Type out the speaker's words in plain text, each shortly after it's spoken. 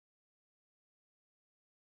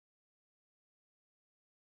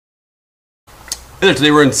Hey there,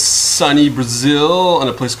 today we're in sunny Brazil in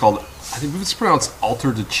a place called, I think it's pronounced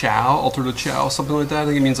Altar do Chão, something like that. I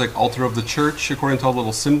think it means like altar of the church, according to all the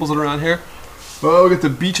little symbols that are around here. Well, we got the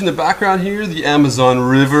beach in the background here. The Amazon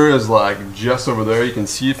River is like just over there. You can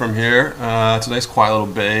see it from here. It's a nice quiet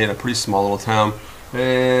little bay in a pretty small little town.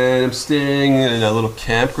 And I'm staying in a little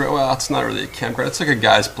campground. Well, it's not really a campground. It's like a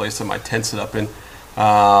guy's place that my tent set up in.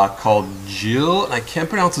 Called Jill, and I can't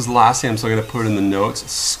pronounce his last name, so I'm going to put it in the notes.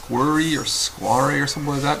 Squirry or Square or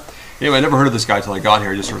something like that. Anyway, I never heard of this guy till I got here.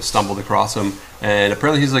 I just sort of stumbled across him, and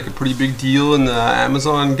apparently he's like a pretty big deal in the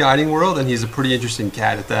Amazon guiding world, and he's a pretty interesting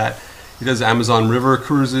cat at that. He does Amazon River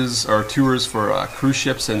cruises or tours for cruise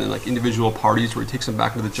ships and then like individual parties where he takes them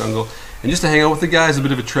back into the jungle. And just to hang out with the guy is a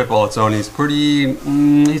bit of a trip all its own. He's pretty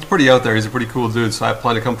out there. He's a pretty cool dude. So I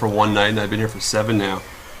plan to come for one night, and I've been here for 7 now.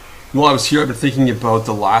 While I was here, I've been thinking about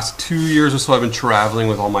the last 2 years or so. I've been traveling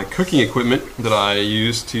with all my cooking equipment that I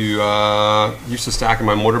used to stack in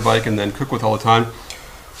my motorbike and then cook with all the time.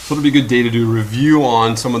 So it'll be a good day to do a review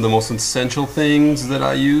on some of the most essential things that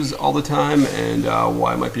I use all the time and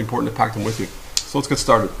why it might be important to pack them with you. So let's get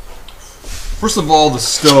started. First of all, the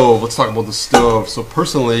stove. Let's talk about the stove. So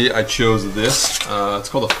personally, I chose this. It's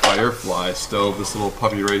called a Firefly stove, this little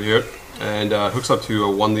puppy right here. And it hooks up to a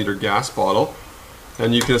 1-liter gas bottle.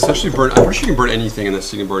 And you can essentially burn, I'm pretty sure you can burn anything in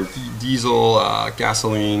this. You can burn diesel,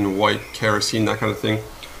 gasoline, white, kerosene, that kind of thing.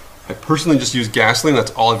 I personally just use gasoline. That's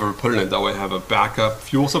all I've ever put in it. That way I have a backup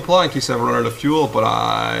fuel supply in case I ever run out of fuel, but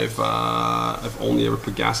I've only ever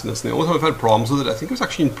put gas in this. And the only time I've had problems with it, I think it was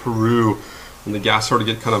actually in Peru, when the gas started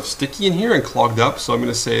to get kind of sticky in here and clogged up. So I'm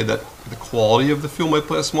going to say that the quality of the fuel might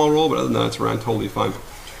play a small role, but other than that, it's ran totally fine.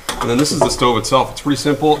 And then this is the stove itself. It's pretty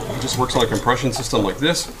simple. It just works on a compression system like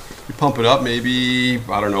this. You pump it up maybe,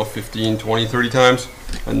 I don't know, 15, 20, 30 times,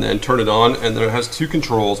 and then turn it on. And then it has 2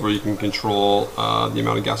 controls where you can control the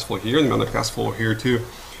amount of gas flow here and the amount of gas flow here too,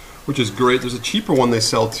 which is great. There's a cheaper one they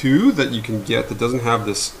sell too that you can get that doesn't have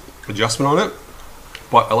this adjustment on it.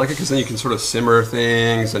 But I like it because then you can sort of simmer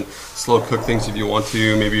things and slow cook things if you want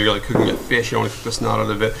to. Maybe you're like cooking a fish, you want to cook the snot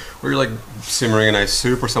out of it, or you're like simmering a nice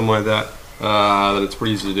soup or something like that. Then it's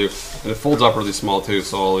pretty easy to do. And it folds up really small too,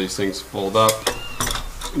 so all these things fold up,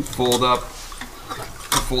 and fold up,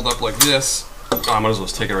 and fold up like this. I might as well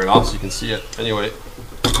just take it right off so you can see it. Anyway,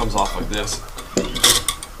 it comes off like this.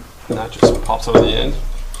 And that just pops out of the end.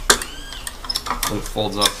 And it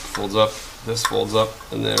folds up, this folds up,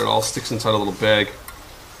 and then it all sticks inside a little bag.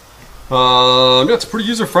 Yeah, it's pretty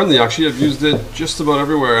user-friendly actually. I've used it just about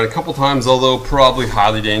everywhere, and a couple times, although probably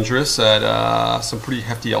highly dangerous at some pretty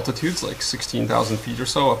hefty altitudes, like 16,000 feet or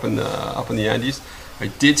so up in the Andes. I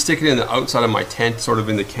did stick it in the outside of my tent, sort of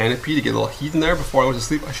in the canopy, to get a little heat in there before I went to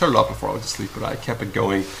sleep. I shut it off before I went to sleep, but I kept it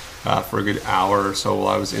going for a good hour or so while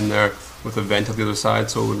I was in there with a vent on the other side,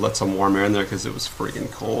 so it would let some warm air in there because it was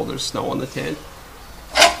friggin' cold. There's snow on the tent.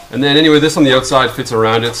 And then anyway, this on the outside fits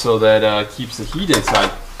around it so that keeps the heat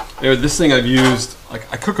inside. Anyway, this thing I've used,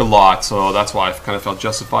 like I cook a lot, so that's why I kind of felt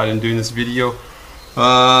justified in doing this video.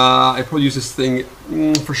 I probably use this thing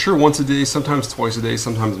for sure once a day, sometimes twice a day,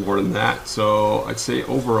 sometimes more than that. So I'd say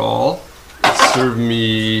overall, it served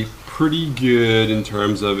me pretty good in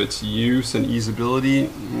terms of its use and usability.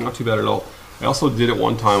 Not too bad at all. I also did it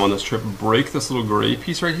one time on this trip, break this little gray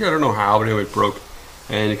piece right here. I don't know how, but anyway, it broke.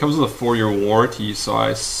 And it comes with a 4-year warranty, so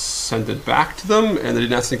I sent it back to them, and they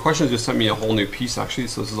didn't ask any questions, just sent me a whole new piece actually,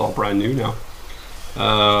 so this is all brand new now.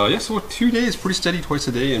 Yeah, so 2 days, pretty steady, twice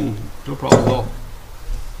a day, and no problem at all.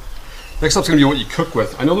 Next up is going to be what you cook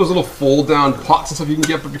with. I know there's little fold-down pots and stuff you can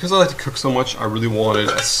get, but because I like to cook so much, I really wanted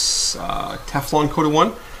a Teflon coated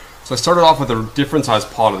one. So I started off with a different size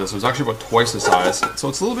pot of this. It was actually about twice the size, so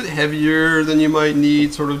it's a little bit heavier than you might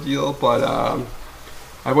need, sort of deal, but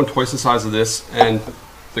I have one twice the size of this, and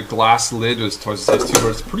the glass lid was twice the size too, but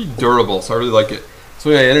it's pretty durable, so I really like it.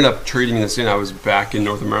 So yeah, I ended up trading this in. I was back in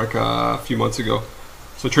North America a few months ago.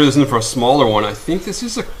 So I traded this in for a smaller one. I think this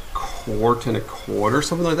is 1.25 quarts,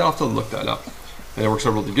 something like that. I'll have to look that up. And it works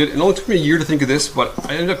out really good. It only took me a year to think of this, but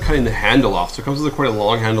I ended up cutting the handle off. So it comes with quite a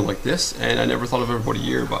long handle like this, and I never thought of it for about a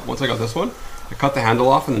year, but once I got this one, I cut the handle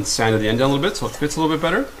off and then sanded the end down a little bit so it fits a little bit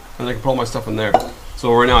better, and I can put all my stuff in there.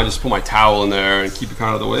 So right now I just put my towel in there and keep it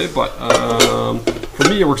kind of the way, but for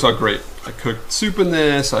me it works out great. I cooked soup in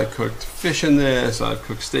this, I cooked fish in this, I've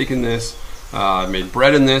cooked steak in this, I made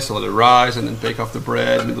bread in this, I let it rise and then bake off the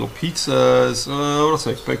bread, made little pizzas, what else?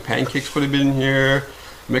 I make pancakes quite a bit in here,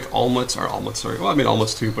 I make omelets, well I made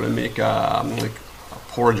omelets too, but I make like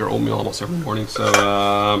porridge or oatmeal almost every morning,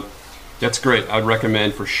 so that's great. I'd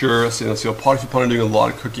recommend for sure a stainless steel pot if you plan on doing a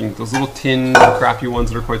lot of cooking. Those little tin crappy ones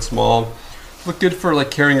that are quite small look good for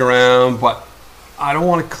like carrying around, but I don't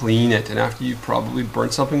want to clean it, and after you probably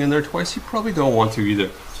burnt something in there twice, you probably don't want to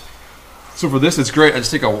either. So for this, it's great. I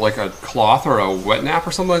just take like a cloth or a wet nap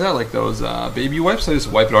or something like that, like those baby wipes. I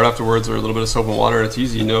just wipe it out afterwards, or a little bit of soap and water, and it's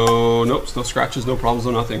easy. No scratches, no problems,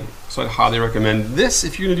 no nothing. So I'd highly recommend this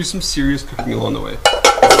if you're gonna do some serious cooking along the way.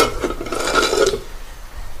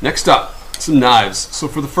 Next up, some knives. So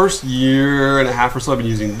for the first year and a half or so, I've been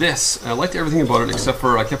using this. And I liked everything about it except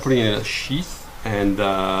for I kept putting it in a sheath, and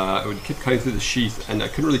it would keep cutting through the sheath, and I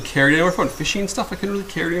couldn't really carry it anywhere. If I went fishing and stuff, I couldn't really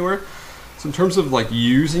carry it anywhere. So in terms of like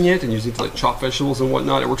using it and using it to like chop vegetables and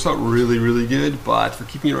whatnot, it works out really, really good. But for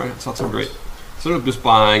keeping it around, it's not so great. So I ended up just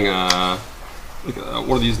buying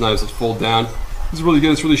one of these knives that fold down. This is really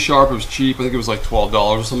good. It's really sharp. It was cheap. I think it was like $12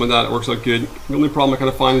 or something like that. It works out good. The only problem I kind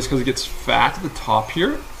of find is because it gets fat at the top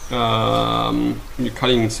here. When you're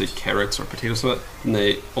cutting, say, carrots or potatoes, and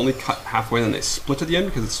they only cut halfway, and then they split at the end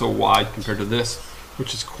because it's so wide compared to this,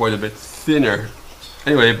 which is quite a bit thinner.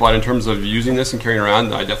 Anyway, but in terms of using this and carrying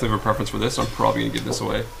around, I definitely have a preference for this. So I'm probably going to give this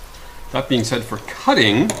away. That being said, for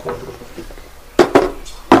cutting,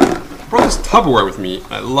 I brought this Tupperware with me.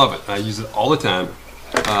 I love it. I use it all the time.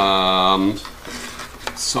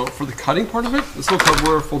 So for the cutting part of it, this little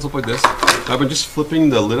Tupperware folds up like this. I've been just flipping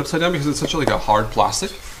the lid upside down because it's such a hard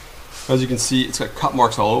plastic. As you can see, it's got cut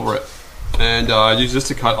marks all over it. And I use this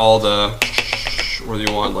to cut all the, whether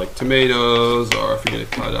you want like tomatoes, or if you're going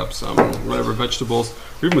to cut up some whatever vegetables.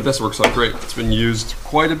 Even with this, it works out great. It's been used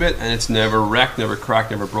quite a bit, and it's never wrecked, never cracked,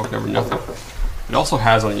 never broke, never nothing. It also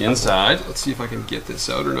has on the inside, let's see if I can get this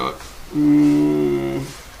out or not.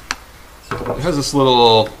 It has this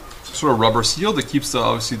little sort of rubber seal that keeps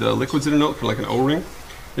obviously the liquids in and out, for like an O-ring.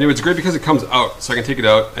 Anyway, it's great because it comes out, so I can take it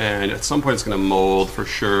out, and at some point it's going to mold for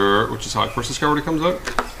sure, which is how I first discovered it comes out.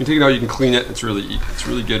 You can take it out, you can clean it. It's really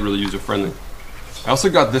good, really user friendly. I also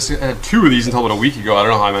got this. I had two of these until about a week ago. I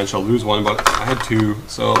don't know how I managed to lose one, but I had two,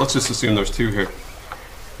 so let's just assume there's two here.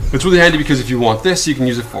 It's really handy because if you want this, you can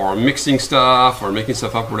use it for mixing stuff or making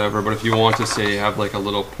stuff up or whatever. But if you want to, say, have like a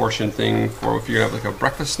little portion thing for if you're gonna have like a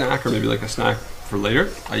breakfast snack or maybe like a snack for later.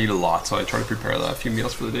 I eat a lot, so I try to prepare a few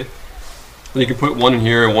meals for the day. Then you can put one in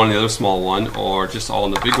here and one in the other small one, or just all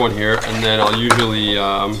in the big one here. And then I'll usually,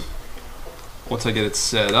 once I get it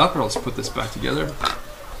set up, I'll just put this back together.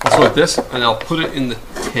 Also like this, and I'll put it in the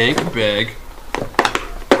tank bag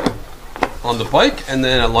on the bike, and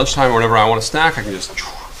then at lunchtime or whenever I want a snack, I can just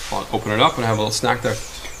open it up and have a little snack there.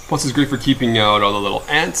 Plus it's great for keeping out all the little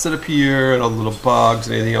ants that appear and all the little bugs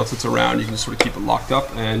and anything else that's around. You can just sort of keep it locked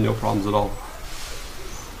up and no problems at all.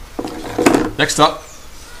 Next up,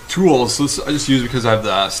 tools. So this I just use because I have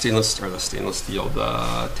the stainless steel,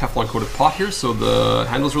 the Teflon coated pot here, so the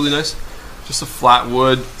handle's really nice. Just a flat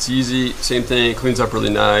wood, it's easy, same thing, it cleans up really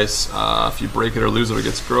nice. If you break it or lose it or it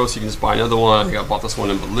gets gross, you can just buy another one. I think I bought this one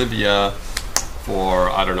in Bolivia for,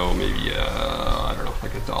 I don't know, maybe, I don't know,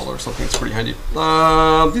 like $1 or something. It's pretty handy.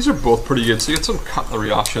 These are both pretty good, so you get some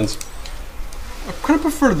cutlery options. I kind of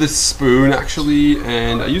prefer this spoon actually,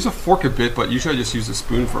 and I use a fork a bit, but usually I just use a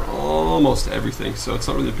spoon for almost everything, so it's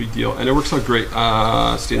not really a big deal. And it works out great.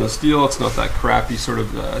 Stainless steel, it's not that crappy sort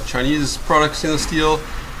of Chinese product stainless steel.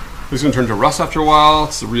 It's going to turn to rust after a while.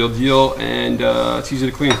 It's the real deal, and it's easy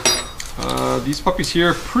to clean. These puppies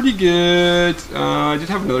here, pretty good. I did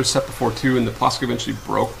have another set before too, and the plastic eventually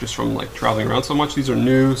broke just from like traveling around so much. These are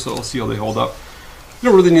new, so we'll see how they hold up. You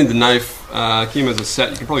don't really need the knife. It came as a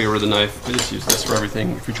set. You can probably get rid of the knife. I just use this for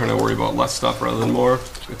everything if you're trying to worry about less stuff rather than more.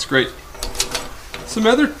 It's great. Some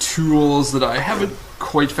other tools that I haven't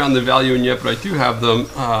quite found the value in yet, but I do have them.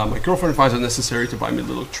 My girlfriend finds it necessary to buy me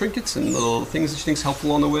little trinkets and little things that she thinks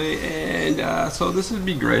helpful on the way, and so this would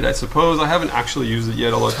be great, I suppose. I haven't actually used it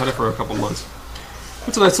yet, although I've had it for a couple months.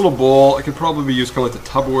 It's a nice little bowl. It can probably be used kind of like the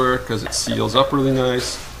Tupperware because it seals up really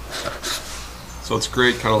nice. So it's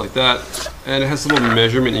great, kind of like that. And it has little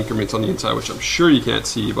measurement increments on the inside, which I'm sure you can't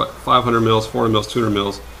see, but 500 mils, 400 mils, 200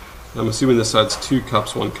 mils. I'm assuming this side's 2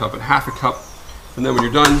 cups, 1 cup, and half a cup. And then when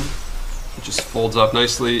you're done, it just folds up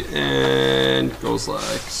nicely and goes like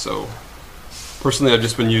so. Personally, I've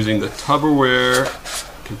just been using the Tupperware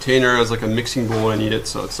container as like a mixing bowl when I need it,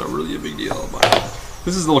 so it's not really a big deal. But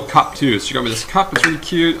this is a little cup too. So she got me this cup. It's really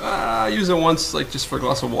cute. I use it once, like just for a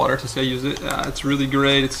glass of water to say I use it. It's really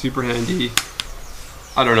great. It's super handy.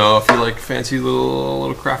 I don't know if you like fancy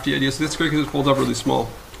little crafty ideas. So that's great because it folds up really small.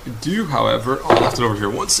 I do, however, I left it over here.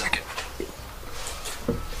 1 second.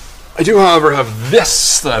 I do, however, have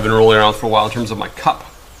this that I've been rolling around for a while in terms of my cup.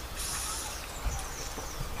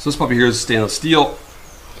 So this puppy here is stainless steel.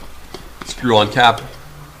 Screw on cap,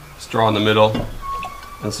 straw in the middle,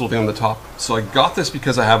 and this little thing on the top. So I got this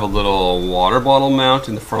because I have a little water bottle mount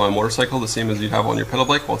in the front of my motorcycle, the same as you'd have on your pedal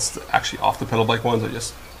bike. Well, it's actually off the pedal bike ones. I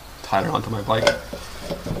just tied it onto my bike.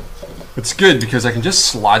 It's good because I can just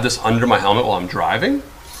slide this under my helmet while I'm driving.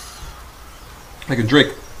 I can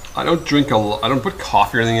drink. I don't drink I don't put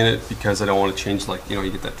coffee or anything in it because I don't want to change, like, you know,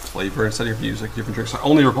 you get that flavor instead of use like different drinks. I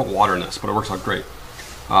only ever put water in this, but it works out great.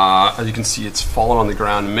 As you can see, it's fallen on the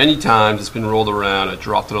ground many times. It's been rolled around. I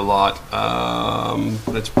dropped it a lot,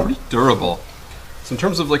 but it's pretty durable. So in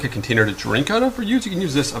terms of like a container to drink out of for use, you can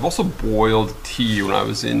use this. I've also boiled tea when I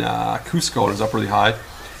was in Cusco and it was up really high.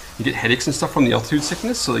 You get headaches and stuff from the altitude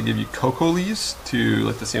sickness, so they give you cocoa leaves to,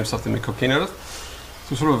 like, the same stuff they make cocaine out of.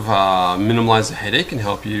 So sort of minimize the headache and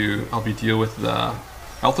help you deal with the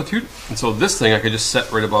altitude. And so this thing I could just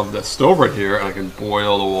set right above the stove right here, and I can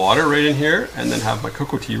boil the water right in here, and then have my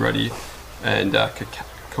cocoa tea ready, and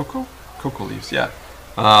cocoa leaves, yeah,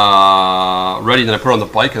 ready. Then I put it on the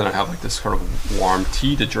bike, and then I have like this kind of warm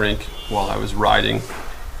tea to drink while I was riding,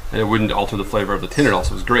 and it wouldn't alter the flavor of the tin at all.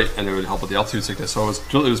 So it was great, and it would help with the altitude sickness. So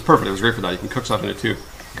it was perfect. It was great for that. You can cook stuff in it too.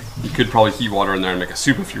 You could probably heat water in there and make a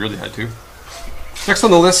soup if you really had to. Next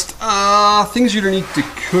on the list, things you don't need to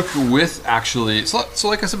cook with, actually. So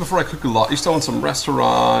like I said before, I cook a lot. I used to own some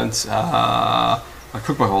restaurants. I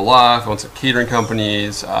cooked my whole life. I own some catering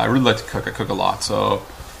companies. I really like to cook. I cook a lot. So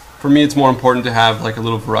for me, it's more important to have like a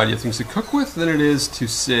little variety of things to cook with than it is to,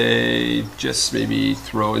 say, just maybe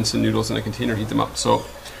throw instant noodles in a container, heat them up. So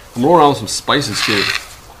I'm rolling around with some spices too.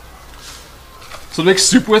 So to make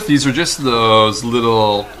soup with, these are just those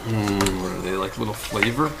little, what are they, like little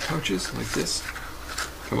flavor pouches, like this.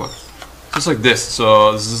 Come on. Just like this.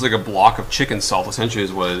 So this is like a block of chicken salt, essentially,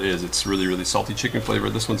 is what it is. It's really, really salty chicken flavor.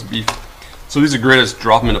 This one's beef. So these are great. I just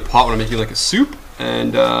drop them in a pot when I'm making like a soup,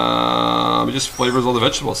 and it just flavors all the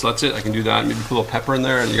vegetables. So that's it. I can do that. Maybe put a little pepper in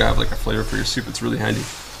there, and you have like a flavor for your soup. It's really handy.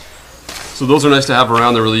 So those are nice to have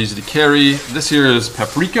around. They're really easy to carry. This here is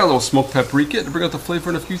paprika, a little smoked paprika to bring out the flavor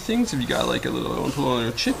in a few things. If you got like a little, want to put on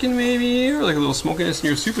your chicken maybe, or like a little smokiness in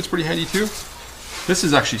your soup, it's pretty handy too. This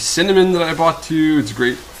is actually cinnamon that I bought too. It's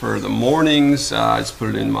great for the mornings. I just put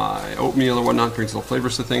it in my oatmeal or whatnot, brings little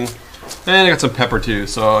flavors to things. And I got some pepper too,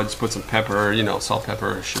 so I just put some pepper, you know, salt,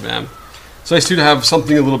 pepper, shabam. So nice too to have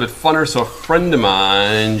something a little bit funner. So a friend of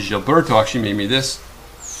mine, Gilberto, actually made me this.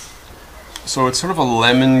 So it's sort of a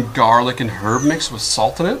lemon, garlic, and herb mix with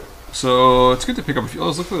salt in it. So it's good to pick up a few. Oh,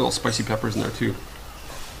 those look like little spicy peppers in there too.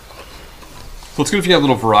 So it's good if you have a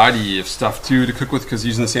little variety of stuff too to cook with, because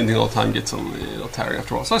using the same thing all the time gets a little tiring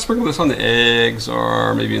after a while. So I sprinkle this on the eggs,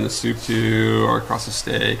 or maybe in the soup too, or across the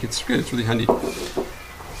steak. It's good. It's really handy.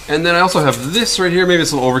 And then I also have this right here. Maybe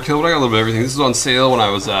it's a little overkill, but I got a little bit of everything. This is on sale when I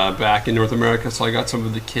was back in North America, so I got some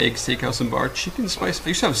of the Keg Steakhouse and Bar chicken spice. I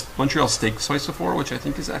used to have Montreal steak spice before, which I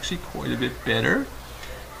think is actually quite a bit better.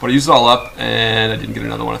 But I used it all up, and I didn't get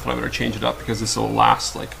another one. I thought I better change it up because this will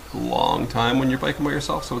last like a long time when you're biking by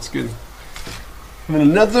yourself, so it's good. And then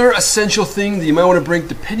another essential thing that you might want to bring,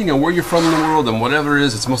 depending on where you're from in the world and whatever it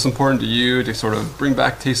is, it's most important to you to sort of bring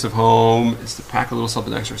back taste of home, is to pack a little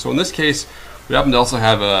something extra. So in this case, we happen to also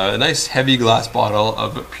have a nice heavy glass bottle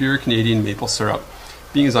of pure Canadian maple syrup.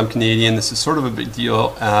 Being as I'm Canadian, this is sort of a big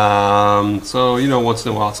deal. So, you know, once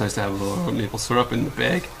in a while it's nice to have a little maple syrup in the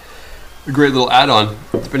bag. A great little add-on,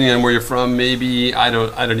 depending on where you're from. Maybe I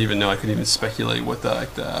don't even know. I couldn't even speculate what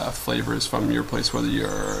the flavor is from your place. Whether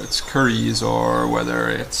it's curries or whether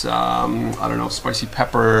it's I don't know, spicy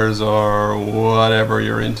peppers or whatever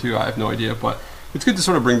you're into. I have no idea, but it's good to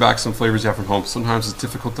sort of bring back some flavors you have from home. Sometimes it's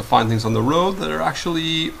difficult to find things on the road that are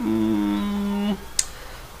actually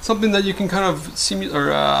something that you can kind of see or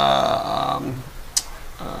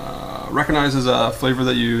recognize as a flavor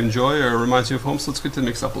that you enjoy or reminds you of home. So it's good to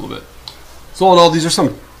mix up a little bit. So all in all, these are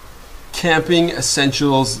some camping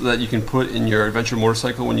essentials that you can put in your adventure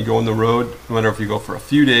motorcycle when you go on the road, no matter if you go for a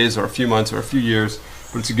few days or a few months or a few years.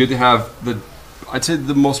 But it's good to have I'd say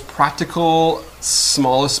the most practical,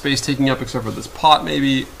 smallest space taking up, except for this pot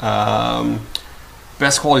maybe.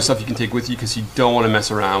 Best quality stuff you can take with you, because you don't want to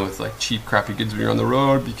mess around with like cheap, crappy goods when you're on the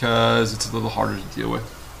road, because it's a little harder to deal with.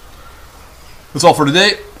 That's all for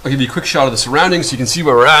today. I'll give you a quick shot of the surroundings so you can see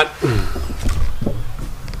where we're at.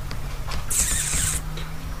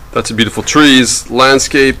 That's a beautiful trees,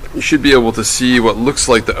 landscape. You should be able to see what looks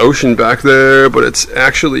like the ocean back there, but it's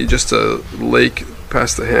actually just a lake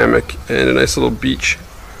past the hammock and a nice little beach.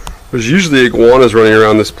 There's usually iguanas running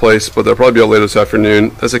around this place, but they'll probably be out later this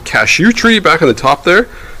afternoon. There's a cashew tree back on the top there.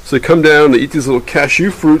 So they come down, they eat these little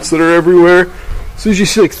cashew fruits that are everywhere. So as you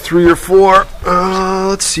see like 3 or 4,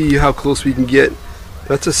 let's see how close we can get.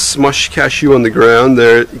 That's a smushed cashew on the ground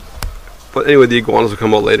there. But anyway, the iguanas will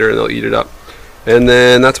come out later and they'll eat it up. And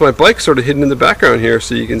then that's my bike sort of hidden in the background here,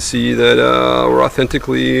 so you can see that we're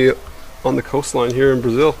authentically on the coastline here in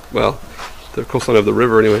Brazil. Well, the coastline of the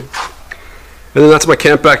river anyway. And then that's my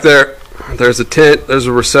camp back there. There's a tent, there's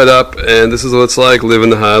where we're set up, and this is what it's like living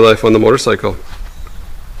the high life on the motorcycle.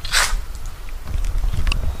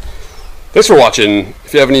 Thanks for watching.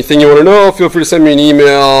 If you have anything you want to know, feel free to send me an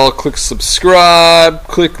email, click subscribe,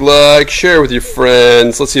 click like, share with your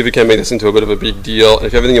friends. Let's see if we can make this into a bit of a big deal. And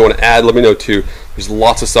if you have anything you want to add, let me know too. There's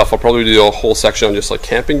lots of stuff. I'll probably do a whole section on just like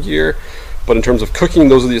camping gear. But in terms of cooking,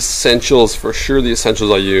 those are the essentials, for sure the essentials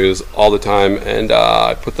I use all the time. And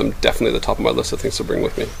I put them definitely at the top of my list of things to bring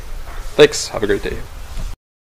with me. Thanks. Have a great day.